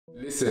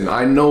Listen,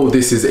 I know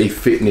this is a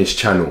fitness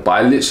channel, but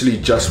I literally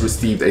just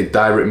received a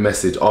direct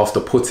message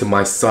after putting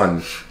my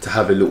son to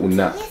have a little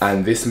nap,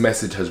 and this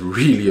message has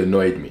really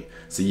annoyed me.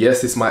 So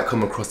yes, this might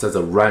come across as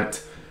a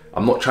rant.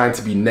 I'm not trying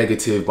to be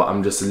negative, but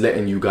I'm just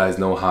letting you guys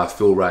know how I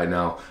feel right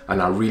now,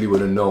 and I really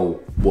want to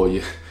know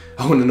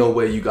I want to know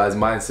where you guys'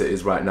 mindset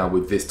is right now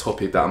with this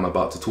topic that I'm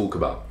about to talk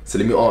about. So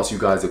let me ask you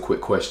guys a quick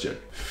question.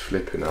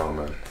 Flipping out,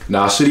 man.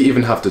 Now, I shouldn't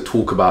even have to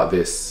talk about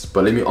this,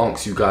 but let me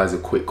ask you guys a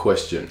quick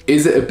question.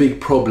 Is it a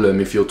big problem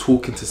if you're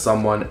talking to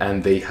someone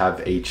and they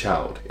have a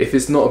child? If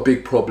it's not a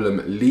big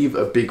problem, leave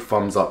a big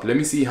thumbs up. Let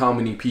me see how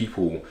many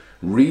people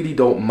really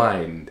don't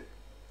mind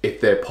if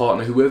their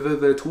partner, whoever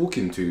they're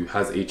talking to,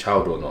 has a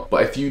child or not.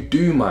 But if you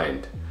do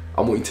mind,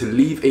 I want you to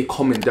leave a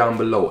comment down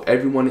below.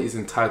 Everyone is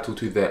entitled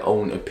to their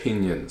own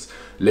opinions.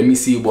 Let me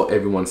see what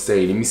everyone's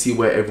saying. Let me see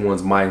where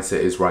everyone's mindset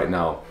is right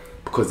now.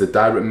 Because the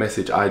direct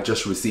message I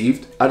just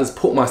received, I just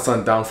put my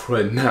son down for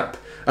a nap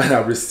and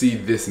I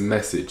received this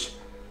message.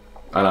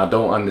 And I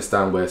don't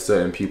understand where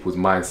certain people's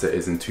mindset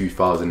is in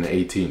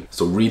 2018.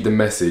 So read the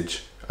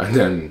message and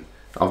then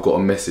I've got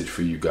a message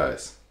for you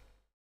guys.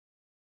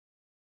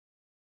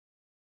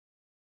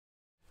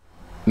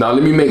 Now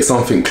let me make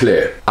something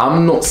clear.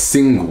 I'm not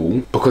single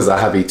because I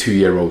have a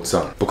 2-year-old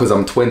son. Because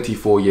I'm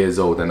 24 years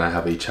old and I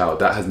have a child.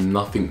 That has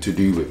nothing to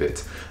do with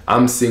it.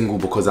 I'm single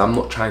because I'm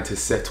not trying to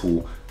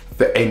settle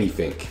for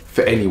anything,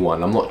 for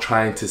anyone. I'm not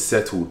trying to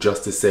settle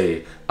just to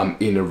say I'm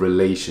in a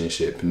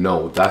relationship.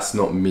 No, that's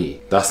not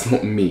me. That's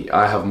not me.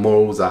 I have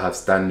morals, I have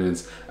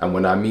standards, and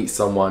when I meet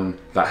someone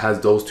that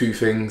has those two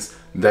things,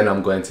 then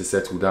I'm going to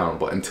settle down.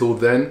 But until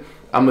then,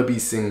 I'm gonna be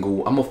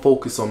single. I'm gonna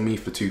focus on me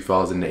for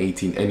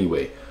 2018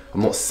 anyway.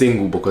 I'm not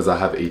single because I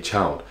have a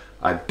child.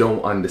 I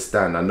don't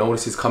understand. I know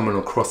this is coming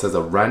across as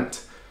a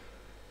rant,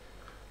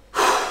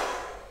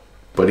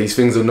 but these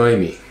things annoy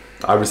me.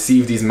 I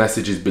receive these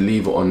messages,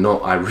 believe it or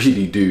not, I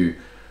really do.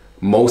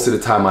 Most of the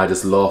time I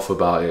just laugh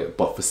about it,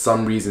 but for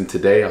some reason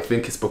today, I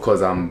think it's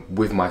because I'm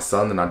with my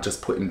son and I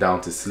just put him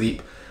down to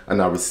sleep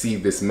and I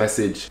received this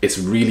message. It's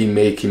really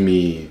making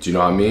me, do you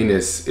know what I mean?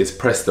 It's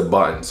pressed the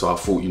button. So I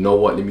thought, you know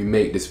what, let me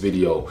make this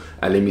video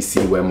and let me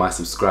see where my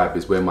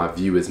subscribers, where my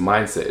viewers'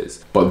 mindset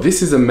is. But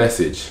this is a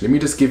message. Let me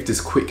just give this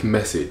quick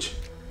message.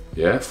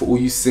 Yeah, for all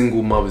you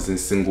single mothers and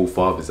single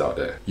fathers out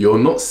there. You're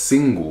not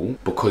single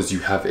because you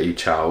have a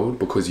child,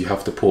 because you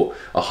have to put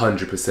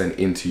 100%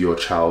 into your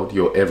child,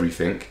 your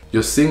everything.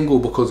 You're single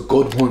because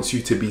God wants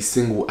you to be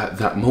single at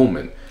that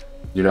moment.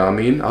 You know what I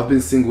mean? I've been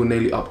single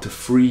nearly up to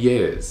 3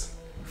 years.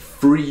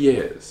 3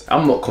 years.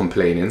 I'm not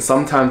complaining.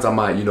 Sometimes I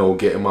might, you know,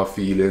 get in my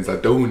feelings. I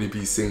don't want to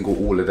be single,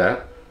 all of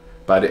that.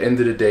 But at the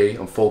end of the day,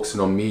 I'm focusing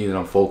on me and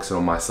I'm focusing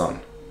on my son.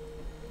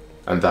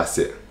 And that's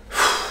it.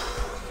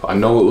 I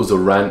know it was a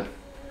rant,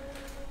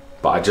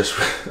 but I just,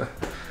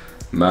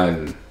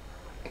 man,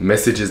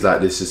 messages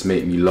like this just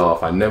make me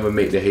laugh. I never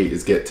make the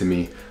haters get to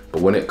me.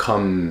 But when it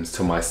comes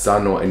to my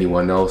son or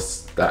anyone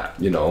else that,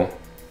 you know,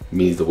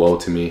 means the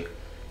world to me,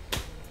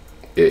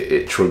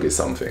 it triggers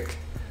something.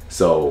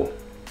 So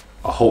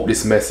I hope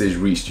this message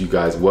reached you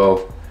guys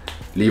well.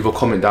 Leave a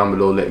comment down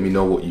below, let me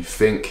know what you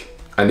think.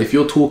 And if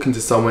you're talking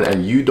to someone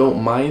and you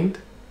don't mind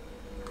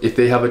if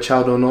they have a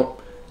child or not,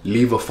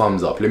 leave a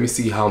thumbs up. Let me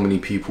see how many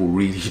people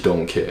really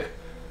don't care.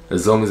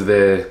 As long as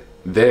they're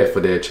there for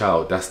their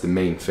child, that's the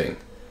main thing.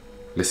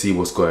 Let's see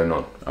what's going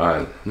on.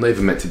 Alright, I'm not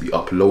even meant to be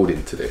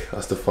uploading today.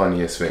 That's the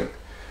funniest thing.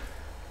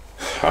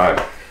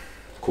 Alright,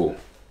 cool.